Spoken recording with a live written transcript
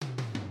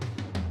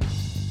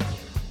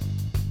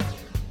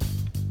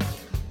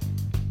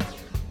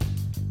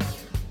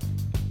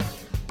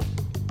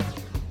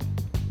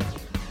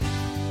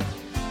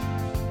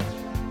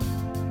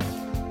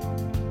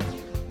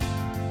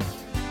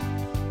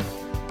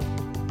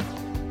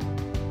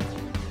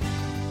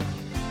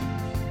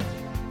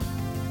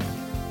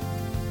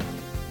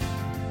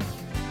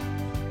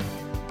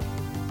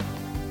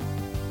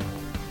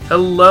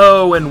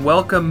Hello and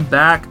welcome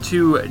back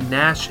to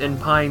Nash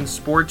Pine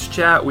Sports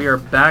Chat. We are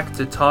back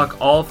to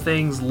talk all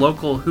things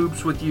local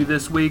hoops with you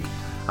this week.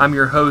 I'm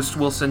your host,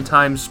 Wilson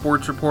Times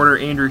sports reporter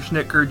Andrew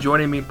Schnittker.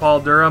 Joining me, Paul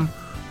Durham.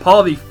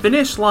 Paul, the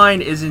finish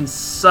line is in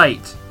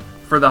sight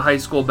for the high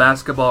school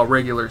basketball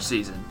regular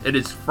season. It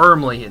is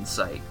firmly in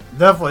sight.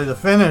 Definitely the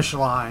finish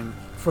line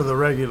for the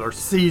regular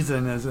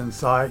season is in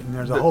sight, and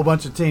there's a whole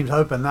bunch of teams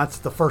hoping that's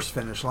the first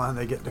finish line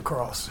they get to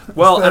cross.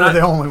 Well, instead of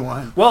the only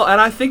one. Well, and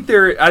I think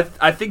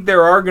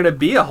there are going to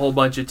be a whole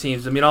bunch of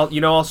teams. I mean,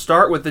 I'll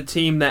start with the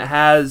team that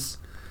has,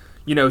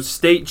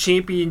 state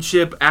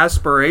championship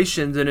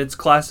aspirations in its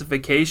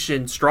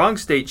classification, strong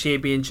state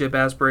championship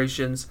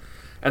aspirations,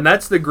 and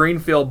that's the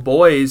Greenfield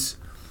boys,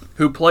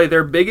 who play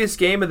their biggest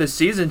game of the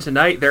season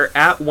tonight. They're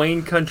at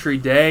Wayne Country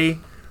Day,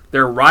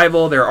 their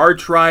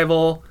arch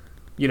rival.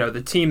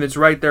 The team that's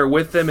right there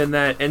with them in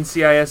that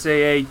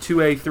NCISAA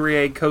 2A,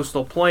 3A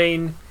Coastal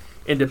Plain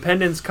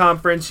Independence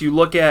Conference. You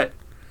look at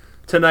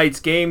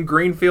tonight's game,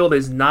 Greenfield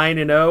is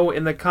 9-0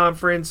 in the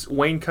conference.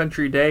 Wayne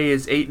Country Day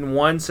is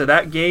 8-1. So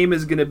that game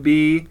is going to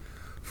be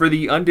for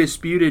the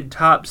undisputed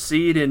top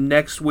seed in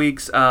next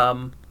week's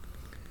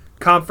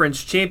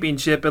conference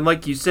championship. And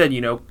like you said,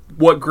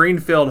 what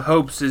Greenfield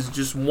hopes is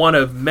just one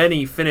of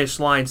many finish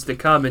lines to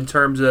come in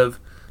terms of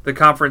the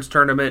conference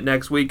tournament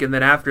next week, and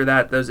then after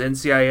that, those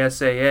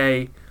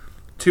NCISAA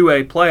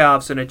 2A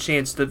playoffs and a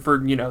chance for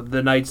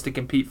the Knights to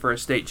compete for a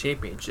state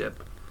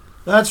championship.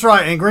 That's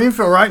right, and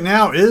Greenfield right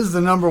now is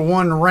the number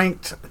one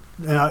ranked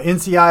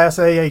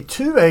NCISAA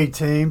 2A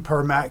team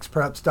per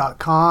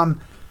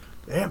maxpreps.com.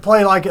 They didn't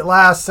play like it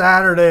last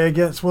Saturday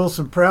against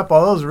Wilson Prep,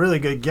 although it was a really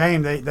good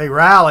game. They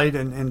rallied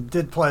and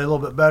did play a little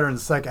bit better in the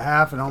second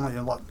half and only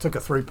took a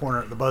three-pointer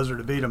at the buzzer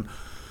to beat them.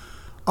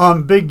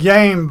 Big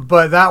game,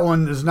 but that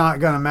one is not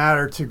going to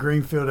matter to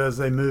Greenfield as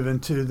they move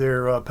into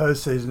their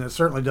postseason. It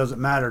certainly doesn't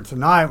matter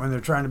tonight when they're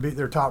trying to beat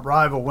their top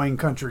rival, Wayne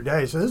Country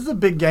Day. So this is a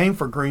big game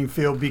for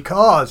Greenfield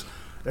because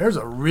there's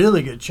a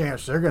really good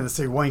chance they're going to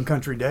see Wayne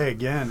Country Day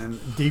again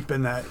and deep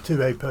in that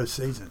 2A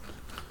postseason.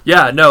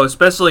 Yeah, no,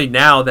 especially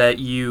now that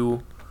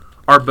you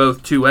are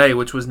both 2A,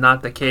 which was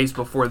not the case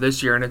before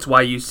this year, and it's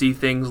why you see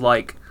things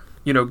like,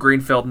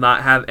 Greenfield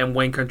and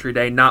Wayne Country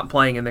Day not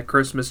playing in the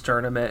Christmas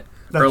tournament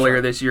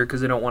earlier this year because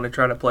they don't want to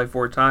try to play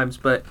 4 times.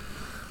 But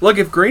look,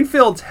 if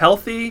Greenfield's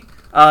healthy,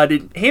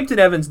 Hampton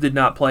Evans did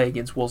not play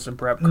against Wilson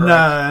Prep, correct? No,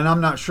 and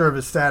I'm not sure of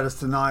his status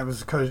tonight. It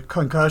was a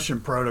concussion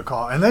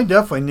protocol, and they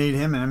definitely need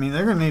him. And I mean,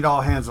 they're going to need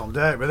all hands on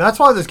deck. But that's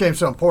why this game's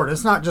so important.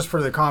 It's not just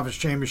for the conference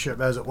championship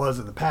as it was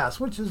in the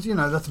past, which is,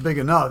 that's big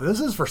enough. This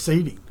is for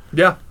seeding.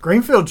 Yeah.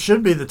 Greenfield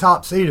should be the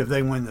top seed if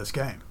they win this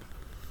game.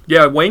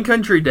 Yeah, Wayne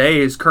Country Day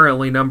is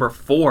currently number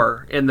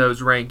 4 in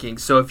those rankings.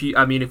 So if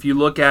you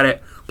look at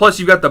it, plus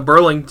you've got the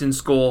Burlington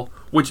School,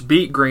 which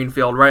beat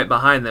Greenfield right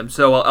behind them.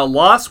 So a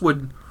loss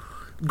would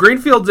 –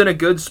 Greenfield's in a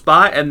good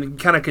spot and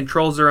kind of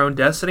controls their own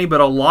destiny, but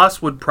a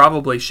loss would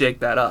probably shake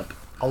that up.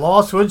 A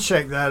loss would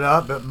shake that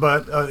up,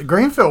 but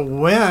Greenfield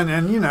win,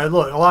 and,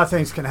 look, a lot of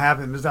things can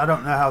happen because I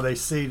don't know how they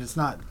seed. It's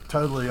not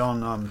totally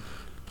on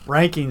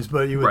rankings,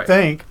 but you would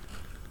think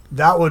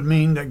that would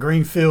mean that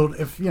Greenfield,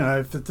 if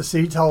the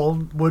seeds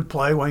hold, would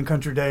play Wayne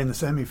Country Day in the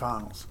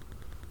semifinals,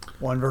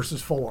 1 versus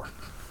 4.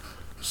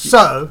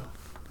 So,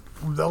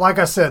 like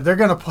I said, they're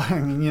going to play.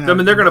 They're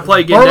going to play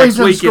again next week.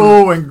 Burlington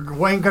School and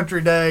Wayne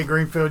Country Day,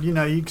 Greenfield. You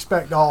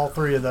expect all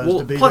 3 of those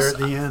to be there at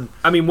the end.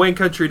 I mean, Wayne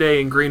Country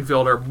Day and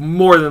Greenfield are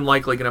more than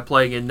likely going to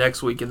play again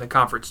next week in the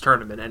conference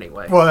tournament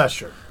anyway. Well, that's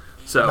true.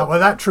 So,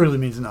 that truly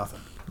means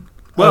nothing.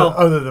 Well,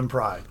 other than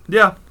pride.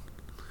 Yeah.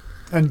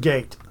 And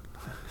gate.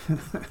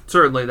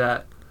 Certainly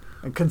that.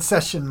 And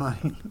concession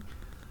money.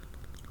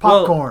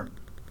 Popcorn.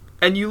 Well,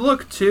 and you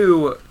look,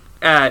 too,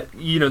 at,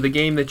 the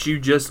game that you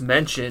just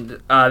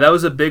mentioned. That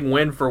was a big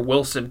win for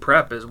Wilson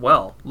Prep as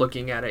well,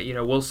 looking at it.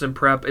 Wilson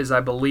Prep is, I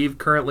believe,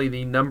 currently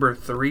the number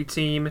 3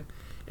 team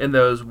in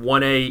those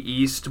 1A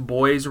East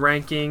boys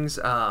rankings.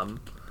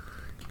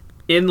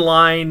 In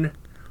line,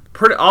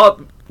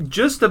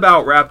 just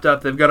about wrapped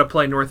up. They've got to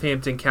play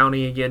Northampton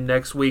County again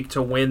next week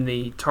to win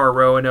the Tar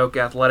Roanoke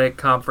Athletic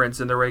Conference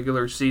in the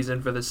regular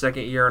season for the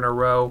second year in a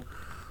row.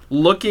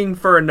 Looking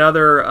for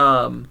another,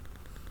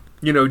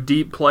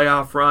 deep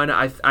playoff run.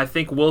 I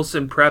think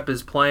Wilson Prep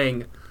is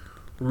playing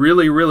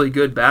really, really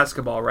good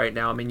basketball right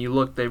now. I mean, you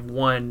look, they've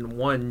won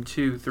 1,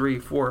 2, 3,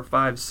 4,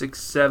 5,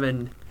 6,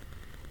 7,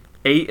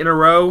 8 in a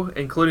row,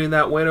 including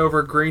that win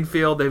over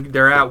Greenfield.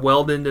 They're at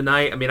Weldon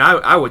tonight. I mean,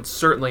 I would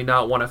certainly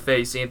not want to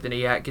face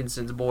Anthony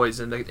Atkinson's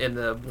boys in the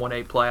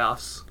 1A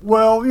playoffs.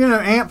 Well,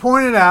 Ant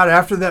pointed out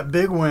after that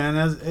big win,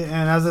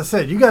 as I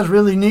said, you guys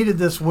really needed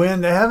this win.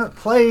 They haven't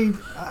played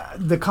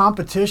the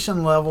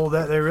competition level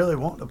that they really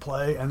want to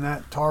play in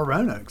that Tar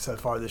Roanoke so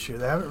far this year.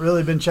 They haven't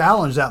really been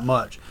challenged that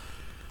much.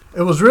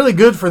 It was really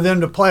good for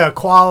them to play a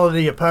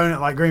quality opponent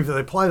like Greenfield.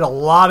 They played a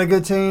lot of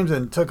good teams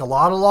and took a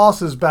lot of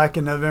losses back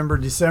in November,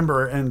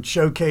 December in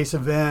showcase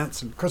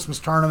events and Christmas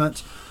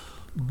tournaments.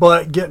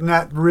 But getting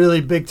that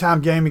really big-time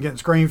game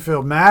against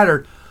Greenfield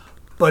mattered.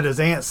 But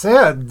as Ant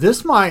said,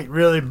 this might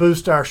really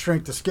boost our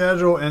strength of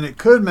schedule, and it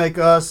could make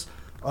us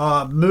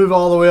move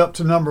all the way up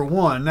to number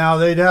 1. Now,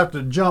 they'd have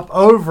to jump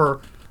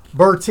over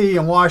Bertie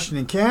and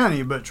Washington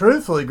County, but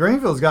truthfully,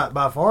 Greenville's got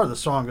by far the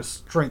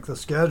strongest strength of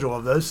schedule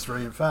of those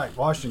 3. In fact,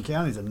 Washington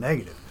County's a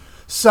negative.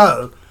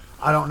 So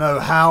I don't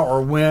know how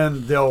or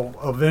when they'll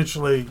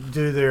eventually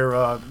do their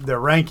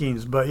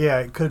rankings, but yeah,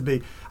 it could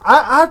be.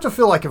 I have to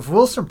feel like if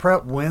Wilson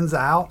Prep wins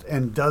out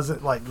and does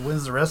it, like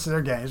wins the rest of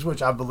their games,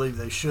 which I believe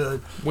they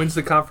should. Wins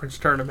the conference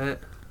tournament.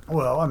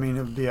 Well, I mean,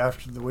 it would be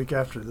after the week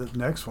after the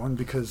next one,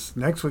 because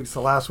next week's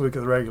the last week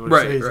of the regular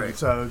season. Right.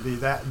 So it would be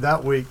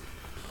that week.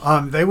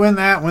 They win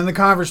the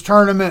conference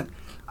tournament.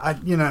 It's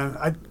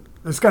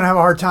going to have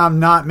a hard time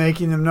not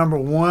making them number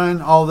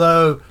 1.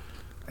 Although,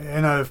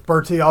 if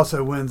Bertie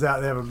also wins out,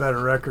 they have a better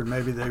record.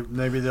 Maybe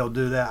they'll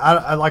do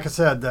that. Like I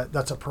said,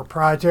 that's a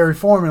proprietary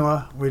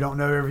formula. We don't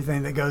know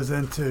everything that goes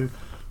into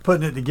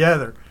putting it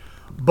together.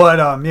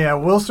 But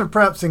Wilson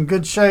Prep's in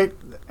good shape.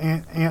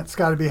 Ant's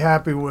got to be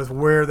happy with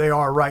where they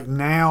are right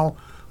now.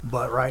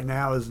 But right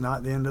now is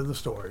not the end of the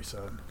story.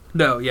 So.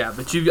 No, yeah,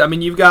 but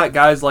you've got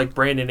guys like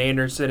Brandon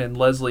Anderson and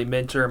Leslie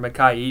Minter,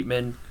 Mekhi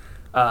Eatman.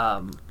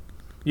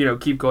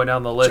 Keep going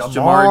down the list.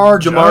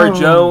 Jamar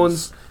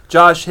Jones,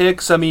 Josh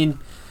Hicks. I mean,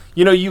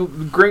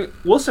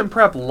 Wilson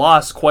Prep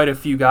lost quite a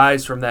few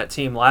guys from that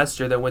team last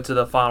year that went to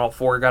the Final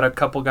Four. Got a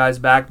couple guys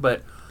back,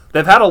 but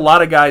they've had a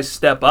lot of guys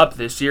step up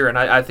this year, and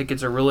I think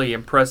it's a really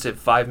impressive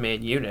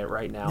 5-man unit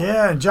right now.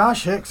 Yeah, and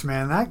Josh Hicks,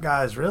 man, that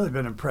guy's really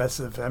been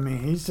impressive. I mean,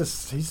 he's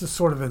just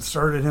sort of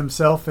inserted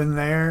himself in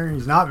there.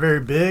 He's not very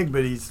big,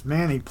 but he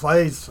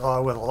plays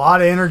with a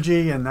lot of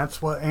energy, and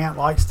that's what Ant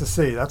likes to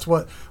see. That's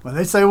what, when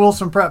they say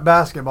Wilson Prep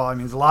basketball, it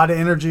means a lot of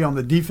energy on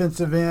the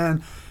defensive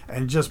end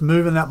and just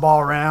moving that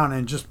ball around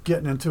and just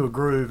getting into a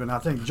groove. And I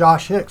think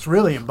Josh Hicks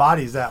really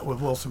embodies that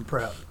with Wilson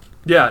Prep.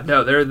 Yeah,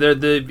 no, they're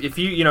if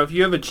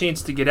you have a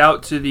chance to get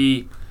out to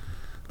the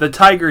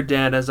Tiger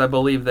Den, as I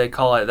believe they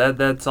call it,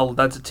 that's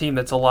a team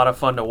that's a lot of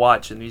fun to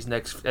watch in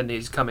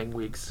these coming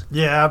weeks.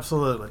 Yeah,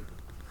 absolutely.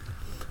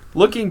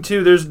 Looking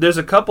to there's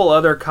a couple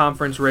other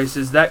conference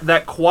races.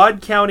 That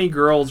Quad County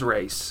girls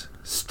race,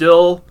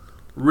 still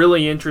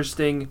really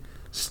interesting,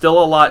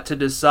 still a lot to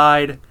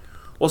decide.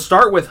 We'll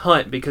start with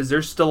Hunt because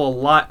there's still a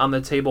lot on the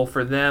table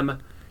for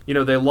them.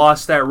 They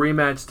lost that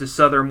rematch to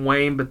Southern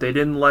Wayne, but they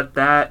didn't let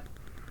that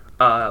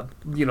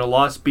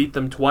loss beat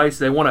them twice.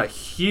 They won a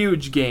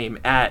huge game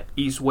at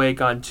East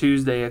Wake on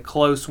Tuesday, a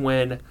close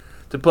win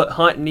to put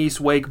Hunt and East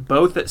Wake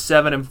both at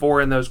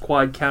 7-4 in those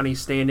Quad County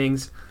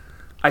standings.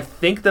 I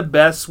think the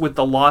best with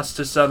the loss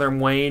to Southern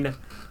Wayne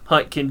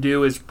Hunt can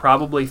do is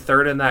probably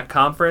third in that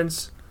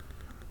conference.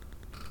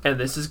 And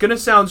this is going to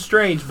sound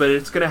strange, but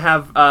it's going to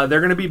have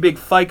they're going to be big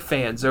Fike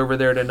fans over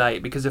there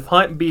tonight, because if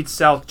Hunt beats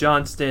South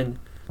Johnston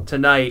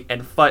tonight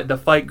and the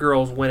Fike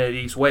girls win at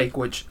East Wake,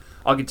 which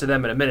I'll get to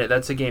them in a minute,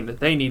 that's a game that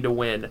they need to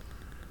win,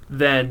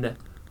 then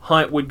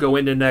Hunt would go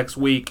into next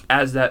week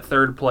as that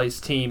third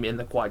place team in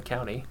the Quad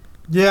County.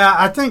 Yeah,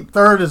 I think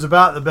third is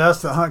about the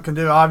best that Hunt can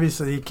do.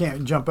 Obviously, he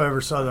can't jump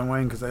over Southern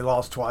Wayne because they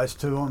lost twice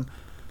to them.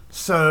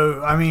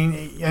 So, I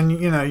mean, and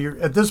you're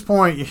at this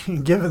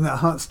point, given that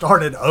Hunt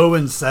started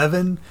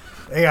 0-7,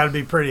 they got to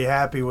be pretty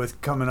happy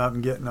with coming up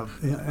and getting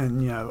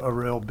a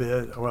real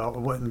bid. Well, it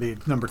wouldn't be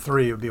number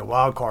 3; it would be a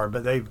wild card,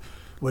 but they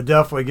would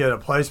definitely get a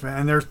placement,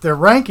 and their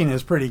ranking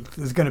is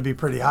going to be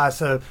pretty high.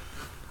 So,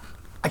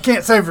 I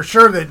can't say for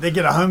sure that they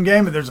get a home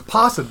game, but there's a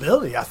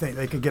possibility. I think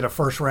they could get a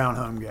first round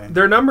home game.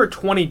 They're number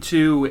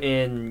 22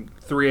 in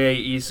 3A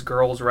East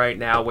girls right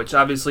now, which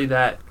obviously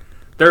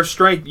their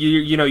strength,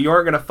 you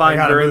aren't going to find.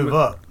 They got to move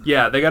up.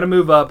 Yeah, they got to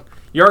move up.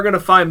 You aren't going to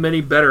find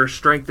many better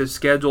strength of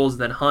schedules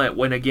than Hunt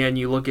when, again,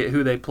 you look at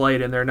who they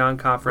played in their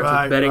non-conference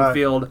with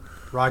Bedingfield,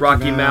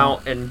 Rocky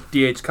Mount, and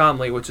D.H.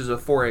 Conley, which is a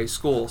 4A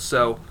school.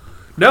 So,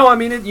 no, I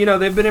mean,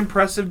 they've been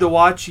impressive to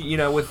watch,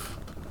 with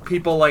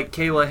people like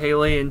Kayla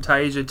Haley and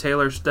Taisha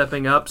Taylor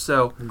stepping up.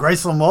 So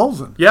Graceland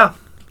Molson. Yeah.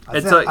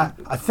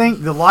 I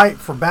think the light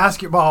for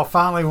basketball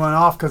finally went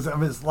off because it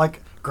was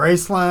like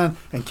Graceland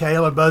and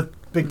Kayla, both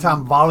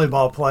big-time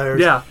volleyball players.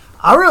 Yeah.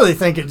 I really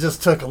think it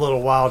just took a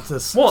little while to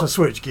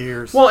switch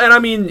gears. Well, and I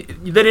mean,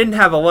 they didn't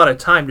have a lot of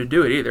time to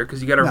do it either,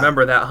 because you got to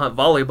remember that Hunt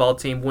volleyball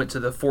team went to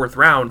the 4th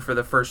round for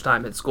the first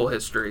time in school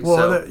history.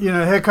 Well,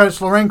 head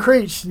coach Lorraine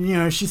Creech,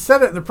 she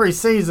said it in the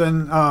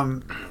preseason.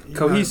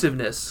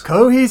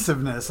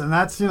 Cohesiveness, and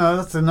that's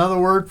another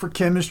word for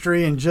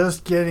chemistry and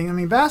just getting. I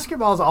mean,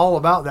 basketball is all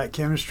about that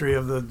chemistry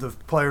of the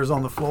players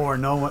on the floor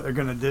and knowing what they're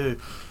going to do.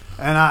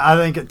 And I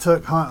think it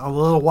took Hunt a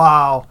little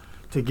while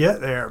to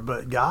get there,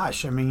 but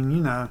gosh, I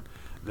mean,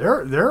 they're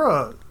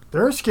a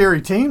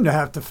scary team to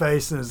have to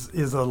face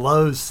is a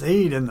low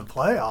seed in the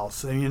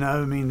playoffs. And,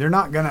 I mean, they're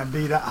not going to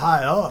be that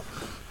high up.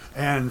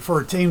 And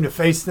for a team to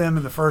face them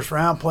in the first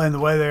round playing the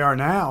way they are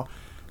now,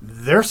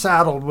 they're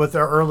saddled with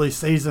their early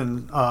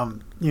season,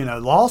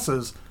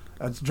 losses.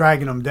 That's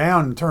dragging them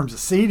down in terms of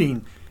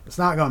seeding. It's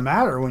not going to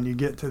matter when you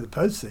get to the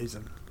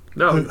postseason.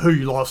 No. Who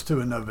you lost to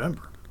in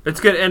November. It's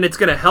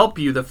gonna help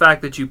you. The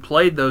fact that you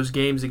played those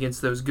games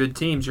against those good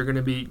teams, you're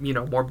gonna be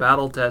more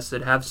battle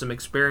tested, have some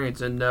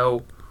experience, and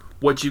know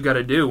what you got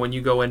to do when you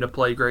go in to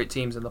play great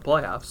teams in the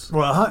playoffs.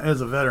 Well, Hunt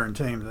is a veteran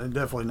team. They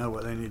definitely know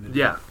what they need to do.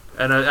 Yeah,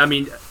 and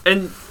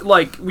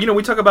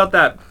we talk about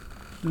that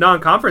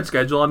non-conference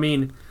schedule. I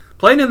mean,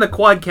 playing in the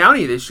Quad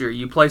County this year,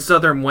 you play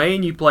Southern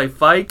Wayne, you play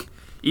Fike,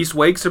 East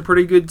Wake's a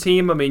pretty good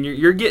team. I mean,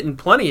 you're getting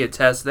plenty of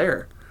tests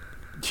there.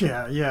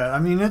 Yeah. I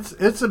mean,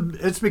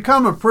 it's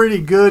become a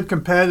pretty good,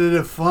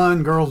 competitive,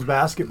 fun girls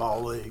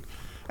basketball league.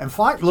 And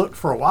Fike looked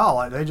for a while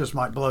like they just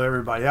might blow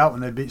everybody out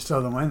when they beat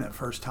Southern Wayne that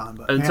first time.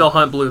 But until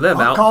Hunt blew them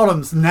out. Called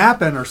them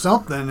napping or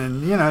something,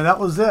 and that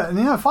was it.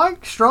 And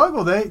Fike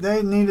struggled.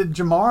 They needed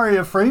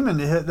Jamaria Freeman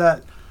to hit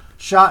that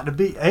shot to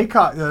beat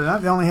Aycock.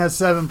 They only had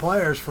 7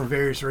 players for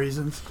various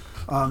reasons.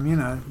 You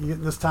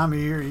get this time of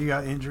year, you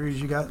got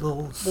injuries, you got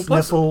little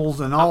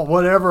sniffles and all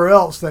whatever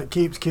else that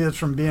keeps kids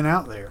from being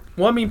out there.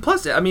 Well,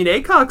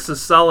 Aycock's a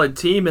solid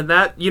team, and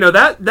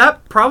that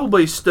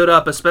probably stood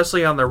up,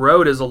 especially on the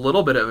road, as a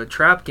little bit of a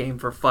trap game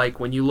for Fike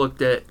when you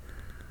looked at,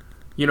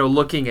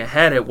 looking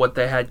ahead at what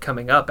they had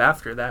coming up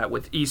after that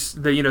with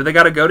East. They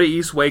got to go to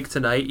East Wake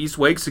tonight. East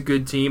Wake's a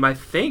good team, I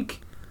think.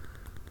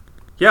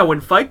 Yeah,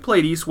 when Fike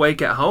played East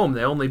Wake at home,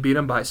 they only beat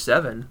them by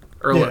 7.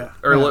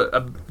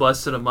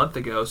 Less than a month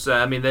ago. So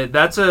I mean,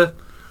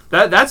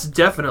 that's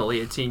definitely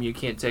a team you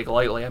can't take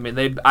lightly. I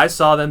mean, I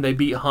saw them. They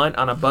beat Hunt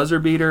on a buzzer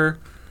beater.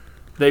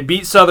 They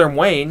beat Southern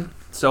Wayne.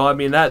 So I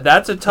mean,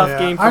 that's a tough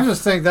game. I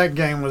just think that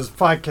game was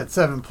Fike had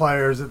 7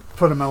 players that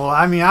put them in a little.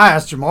 I mean, I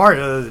asked Jamari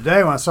the other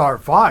day when I saw her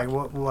fight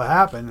what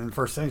happened, and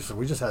first thing she said,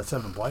 we just had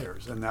 7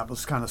 players, and that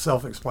was kind of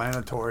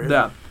self-explanatory.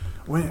 Yeah.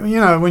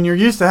 When you're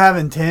used to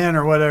having 10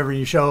 or whatever,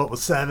 you show up with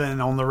 7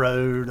 on the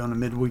road on a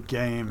midweek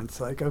game. It's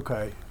like,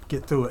 okay,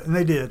 get through it, and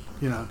they did.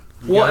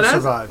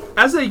 Survive.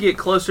 As they get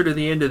closer to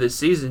the end of the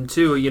season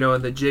too,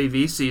 and the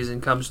JV season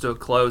comes to a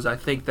close, I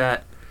think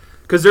that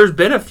because there's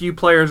been a few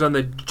players on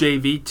the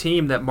JV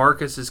team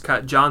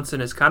that Johnson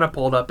has kind of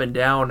pulled up and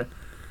down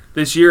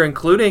this year,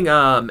 including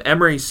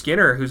Emery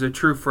Skinner, who's a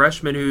true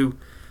freshman who.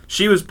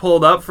 She was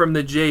pulled up from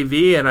the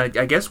JV and I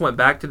guess went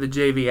back to the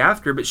JV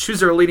after, but she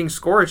was our leading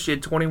scorer. She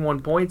had 21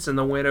 points in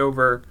the win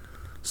over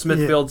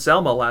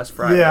Smithfield-Selma last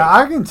Friday. Yeah,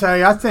 I can tell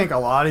you, I think a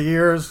lot of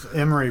years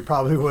Emery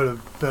probably would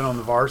have been on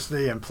the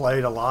varsity and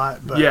played a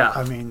lot. But, yeah.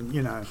 I mean,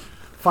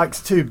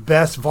 Fike's 2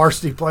 best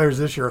varsity players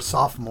this year are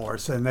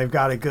sophomores, and they've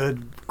got a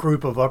good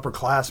group of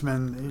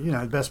upperclassmen.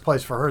 The best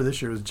place for her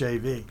this year was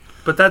JV.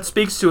 But that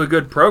speaks to a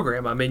good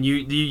program. I mean,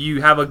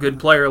 you have a good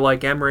player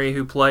like Emery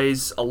who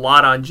plays a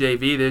lot on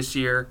JV this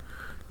year,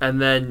 and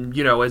then,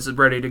 is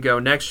ready to go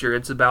next year.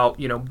 It's about,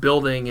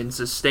 building and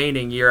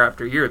sustaining year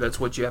after year. That's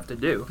what you have to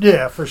do.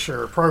 Yeah, for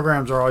sure.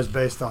 Programs are always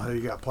based on who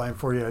you got playing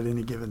for you at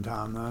any given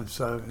time, though.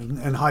 So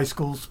in high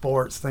school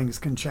sports, things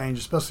can change,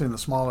 especially in the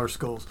smaller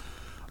schools.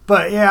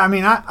 But, yeah, I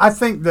mean, I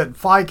think that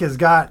Fike has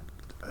got,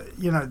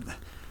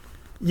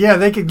 yeah,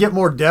 they could get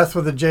more depth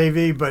with the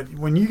JV, but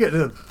when you get to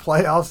the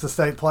playoffs, the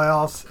state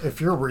playoffs,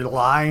 if you're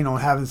relying on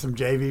having some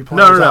JV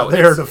players out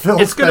there to fill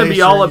it's going to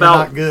be all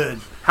about not good.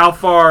 How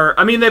far.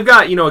 I mean, they've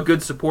got a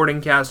good supporting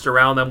cast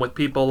around them with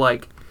people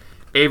like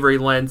Avery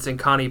Lentz and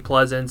Connie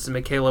Pleasance and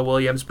Michaela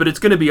Williams, but it's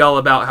going to be all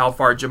about how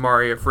far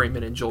Jamaria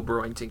Freeman and Joel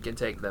Brewington can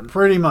take them.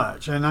 Pretty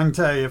much. And I can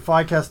tell you, if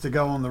Fike has to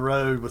go on the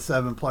road with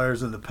 7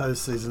 players in the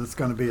postseason, it's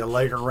going to be a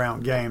later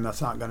round game.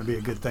 That's not going to be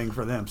a good thing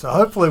for them. So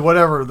hopefully,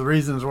 whatever the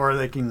reasons were,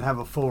 they can have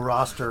a full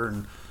roster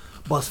and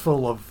bus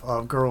full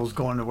of girls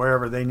going to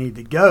wherever they need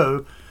to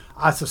go.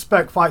 I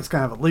suspect Fike's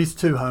going to have at least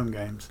 2 home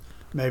games.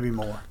 Maybe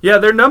more. Yeah,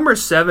 they're number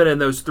 7 in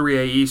those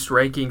 3A East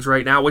rankings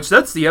right now, which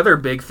that's the other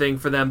big thing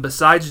for them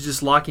besides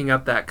just locking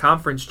up that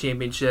conference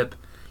championship.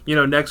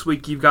 Next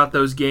week you've got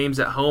those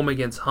games at home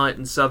against Hunt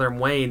and Southern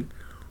Wayne.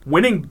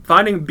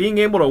 Being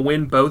able to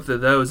win both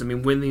of those,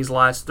 win these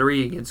last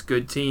 3 against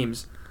good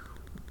teams,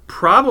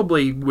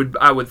 probably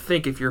I would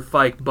think if you're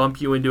Fike,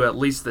 bump you into at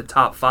least the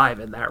top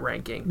 5 in that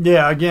ranking.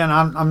 Yeah, again,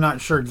 I'm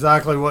not sure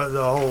exactly what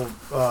the whole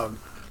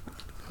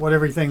what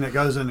everything that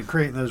goes into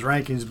creating those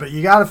rankings. But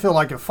you got to feel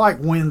like if Fike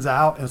wins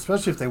out, and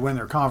especially if they win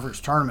their conference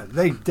tournament,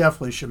 they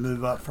definitely should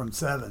move up from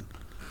 7.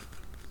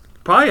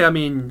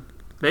 Probably,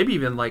 maybe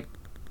even like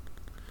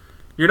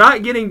you're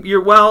not getting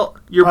you're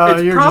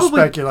probably just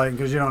speculating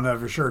because you don't know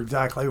for sure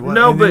exactly what.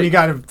 No, but then you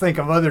got to think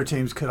of other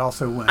teams could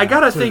also win. I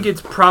gotta think it's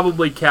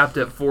probably capped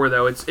at 4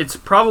 though. It's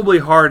probably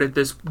going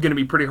to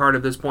be pretty hard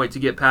at this point to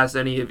get past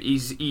any of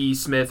E.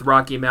 Smith,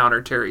 Rocky Mount,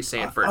 or Terry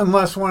Sanford,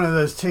 unless one of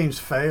those teams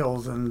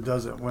fails and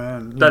doesn't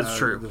win. That's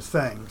true. This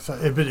thing.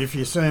 So, but if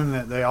you assume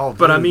that they all,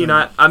 but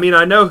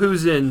I know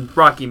who's in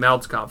Rocky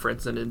Mount's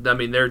conference, and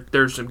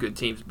there's some good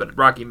teams, but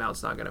Rocky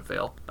Mount's not going to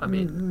fail.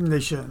 They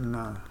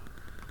shouldn't.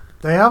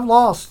 They have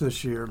lost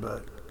this year,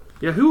 but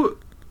yeah,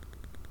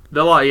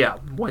 they lost. Yeah,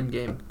 1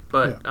 game,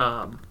 but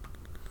yeah.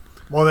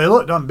 Well, they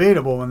looked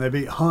unbeatable when they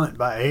beat Hunt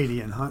by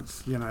 80, and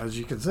Hunt's, as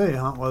you can see,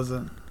 Hunt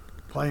wasn't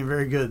playing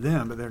very good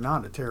then, but they're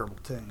not a terrible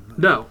team.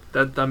 No,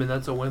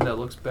 that's a win that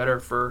looks better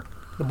for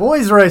the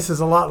boys' race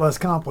is a lot less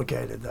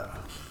complicated though.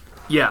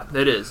 Yeah,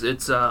 it is.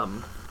 It's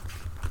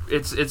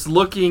it's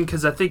looking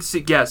because I think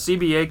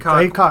CB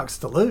Aycock. Aycock's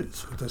to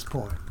lose at this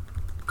point.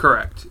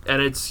 Correct,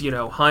 and it's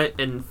Hunt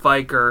and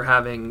Fike are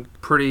having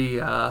pretty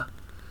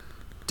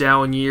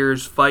down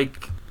years.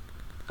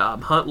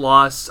 Hunt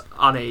lost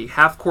on a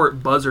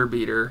half-court buzzer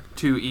beater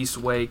to East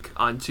Wake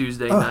on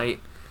Tuesday night,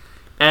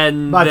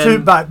 and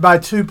by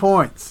 2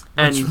 points,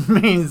 and which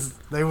means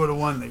they would have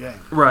won the game.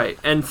 Right,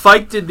 and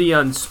Fike did the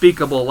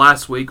unspeakable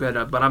last week, but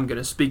I'm going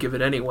to speak of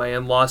it anyway,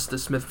 and lost to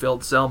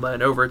Smithfield Selma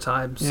in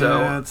overtime.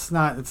 So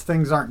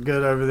things aren't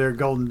good over there,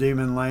 Golden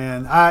Demon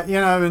Land.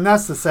 And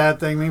that's the sad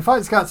thing. I mean,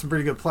 Fike's got some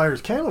pretty good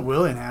players. Caleb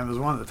Willingham is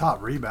one of the top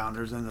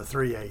rebounders in the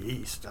 3A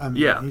East. I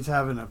mean, he's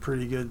having a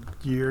pretty good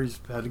year. He's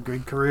had a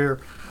good career.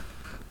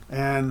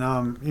 And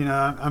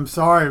I'm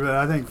sorry, but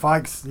I think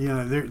Fike's,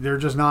 they're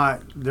just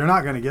not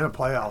going to get a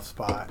playoff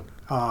spot.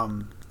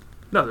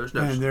 No, there's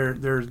no. And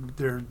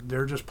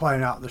they're just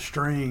playing out the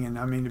string. And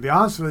I mean, to be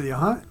honest with you,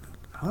 Hunt,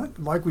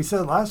 like we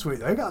said last week,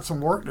 they got some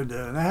work to do,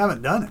 and they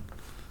haven't done it.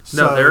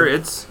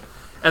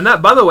 And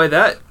that, by the way,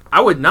 that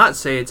I would not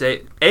say it's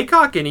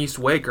Aycock and East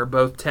Wake are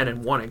both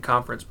 10-1 in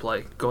conference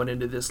play going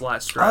into this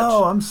last stretch.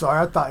 Oh, I'm sorry,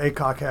 I thought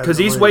Aycock had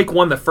because East Wake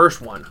won the first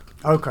one.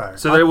 Okay,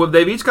 so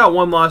they've each got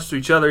one loss to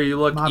each other. You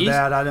look.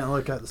 Bad, I didn't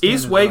look at the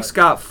standings. East Wake's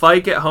got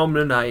Fike at home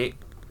tonight.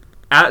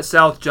 At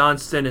South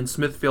Johnston and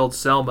Smithfield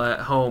Selma at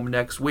home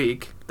next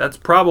week. That's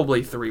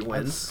probably 3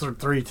 wins. That's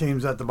 3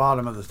 teams at the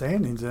bottom of the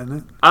standings, isn't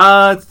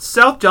it?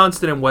 South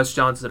Johnston and West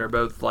Johnston are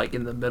both like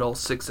in the middle,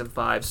 6 and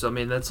 5. So I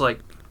mean that's like,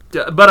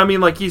 but I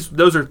mean like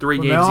those are 3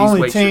 games. The East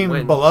only Wake should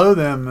win. team below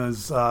them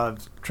is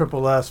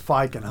Triple S,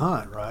 Fike, and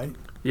Hunt, right?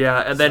 Yeah,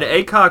 and then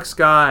Aycock's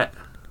got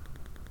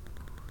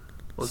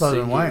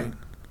Southern Wayne.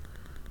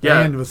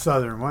 Yeah, and with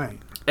Southern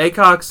Wayne.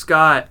 Aycock's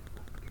got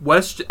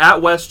West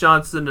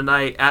Johnston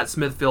tonight, at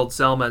Smithfield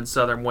Selma, and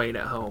Southern Wayne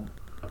at home.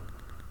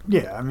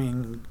 Yeah, I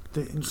mean.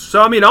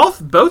 So I mean,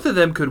 both of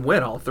them could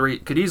win. All 3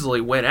 could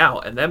easily win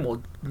out, and then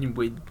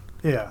we.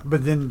 Yeah,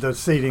 but then the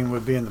seeding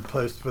would be in the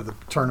post for the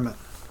tournament.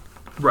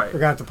 Right. They're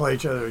going to have to play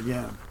each other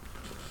again.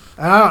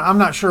 And I'm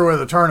not sure where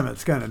the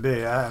tournament's going to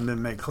be. I haven't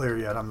been made clear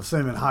yet. I'm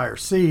assuming higher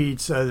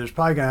seeds, so there's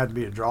probably going to have to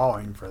be a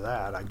drawing for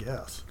that, I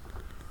guess.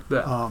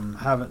 Yeah.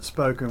 Haven't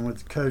spoken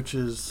with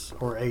coaches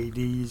or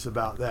ADs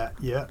about that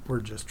yet. We're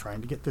just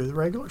trying to get through the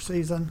regular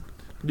season.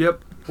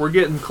 Yep. We're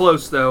getting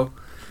close, though.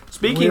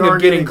 Speaking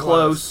of getting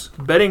close,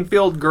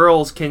 Beddingfield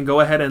girls can go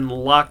ahead and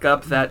lock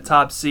up that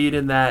top seed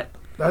in that.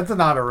 That's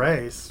not a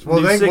race. Will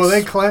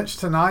they clinch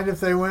tonight if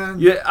they win?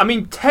 Yeah, I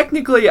mean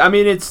technically,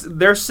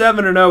 they're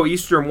 7-0.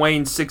 Eastern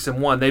Wayne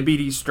 6-1. They beat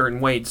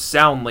Eastern Wayne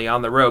soundly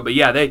on the road, but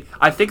yeah,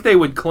 I think they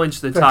would clinch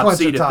the top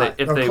seed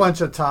if they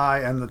clinch a tie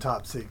and the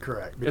top seed,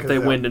 correct? If they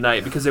win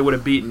tonight, because they would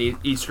have beaten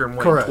Eastern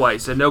Wayne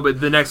twice, and but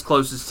the next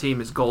closest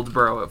team is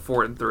Goldsboro at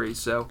 4-3.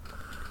 So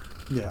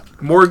yeah,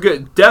 more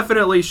good.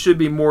 Definitely should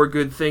be more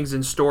good things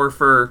in store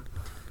for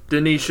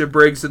Denisha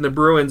Briggs and the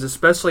Bruins,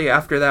 especially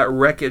after that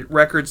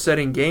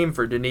record-setting game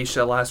for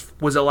Denisha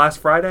last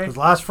Friday? It was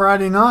last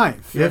Friday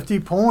night. 50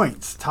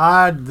 points.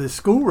 Tied the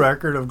school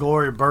record of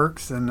Gloria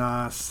Burks and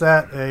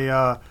set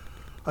a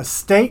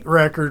state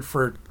record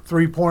for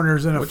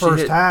three-pointers in a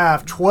first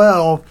half.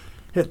 12.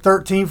 Hit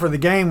 13 for the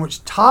game,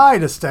 which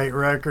tied a state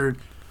record.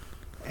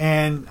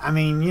 And, I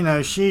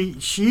mean, she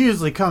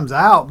usually comes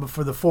out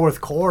for the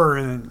fourth quarter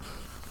and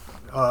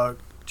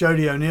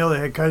Jody O'Neill, the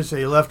head coach, said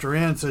he left her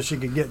in so she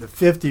could get to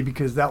 50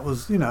 because that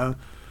was,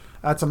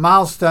 that's a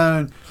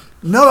milestone.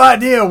 No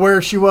idea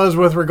where she was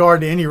with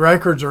regard to any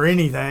records or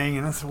anything.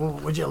 And I said, well,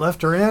 would you have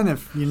left her in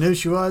if you knew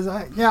she was?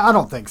 I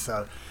don't think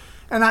so.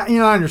 And I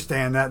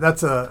understand that.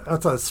 That's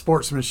a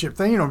sportsmanship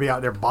thing. You don't be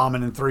out there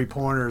bombing in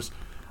three-pointers.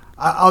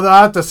 Although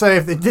I have to say,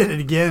 if they did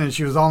it again and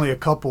she was only a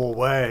couple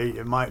away,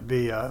 it might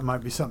be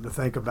something to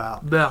think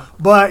about. Yeah.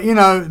 But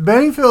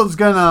Benningfield's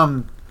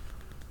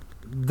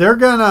they're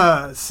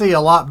gonna see a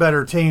lot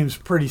better teams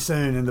pretty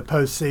soon in the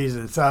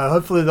postseason. So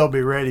hopefully they'll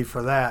be ready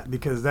for that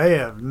because they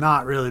have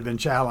not really been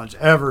challenged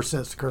ever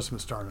since the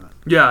Christmas tournament.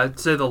 Yeah,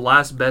 I'd say the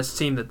last best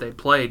team that they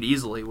played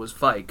easily was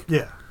Fike.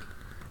 Yeah.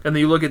 And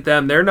then you look at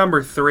them; they're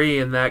number 3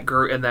 in that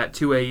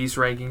 2A East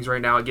rankings right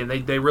now. Again,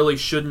 they really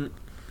shouldn't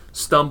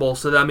stumble.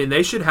 So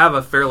they should have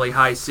a fairly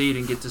high seed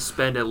and get to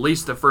spend at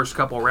least the first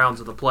couple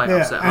rounds of the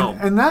playoffs at home.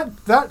 And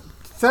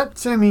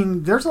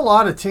there's a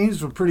lot of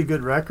teams with pretty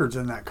good records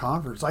in that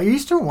conference. Like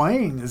Eastern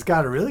Wayne has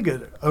got a really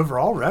good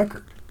overall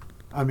record.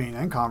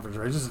 In conference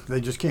races,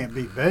 they just can't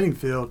beat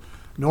Beddingfield.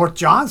 North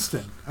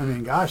Johnston,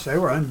 they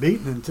were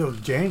unbeaten until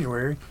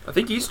January. I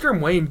think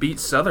Eastern Wayne beat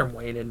Southern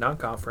Wayne in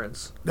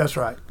non-conference. That's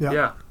right.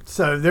 Yeah.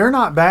 So they're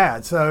not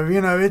bad. So,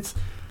 it's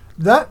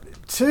that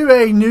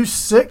 2A New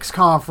 6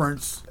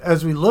 conference,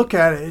 as we look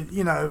at it,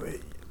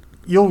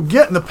 you'll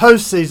get in the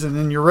postseason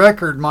and your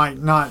record might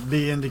not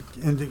be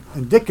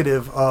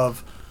indicative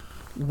of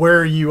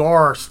where you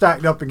are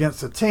stacked up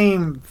against a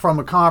team from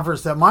a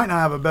conference that might not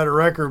have a better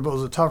record but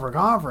was a tougher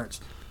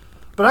conference.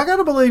 But I got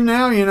to believe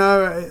now,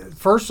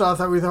 first I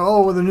thought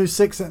the New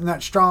 6 isn't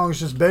that strong. It's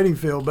just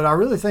Beddingfield. But I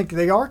really think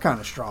they are kind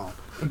of strong.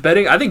 I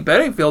think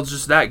Beddingfield's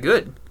just that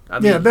good.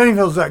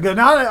 Benningfield's that good.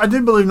 Now, I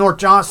do believe North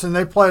Johnston,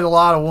 they played a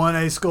lot of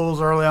 1A schools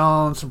early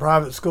on, some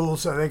private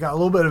schools, so they got a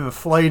little bit of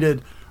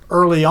inflated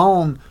early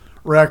on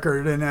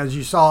record. And as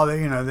you saw,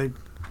 they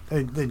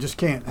just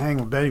can't hang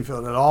with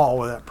Benningfield at all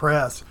with that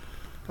press,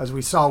 as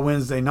we saw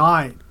Wednesday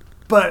night.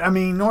 But,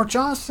 North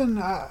Johnston,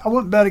 I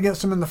wouldn't bet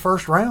against them in the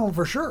first round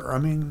for sure.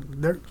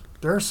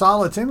 They're a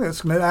solid team. They're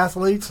Smith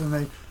athletes,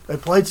 and they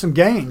played some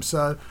games.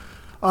 So,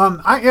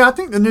 I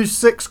think the new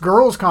 6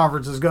 girls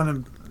conference is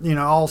going to,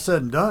 all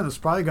said and done, it's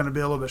probably going to be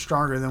a little bit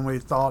stronger than we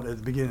thought at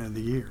the beginning of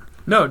the year.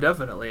 No,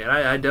 definitely. And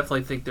I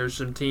definitely think there's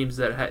some teams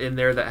that in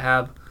there that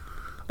have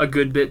a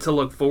good bit to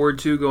look forward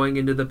to going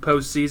into the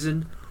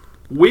postseason.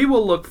 We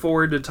will look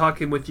forward to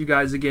talking with you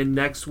guys again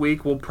next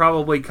week. We'll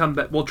probably come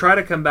back. We'll try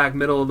to come back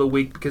middle of the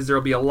week because there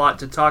will be a lot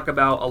to talk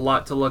about, a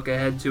lot to look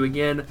ahead to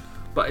again.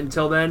 But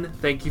until then,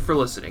 thank you for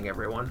listening,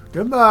 everyone.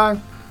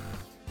 Goodbye.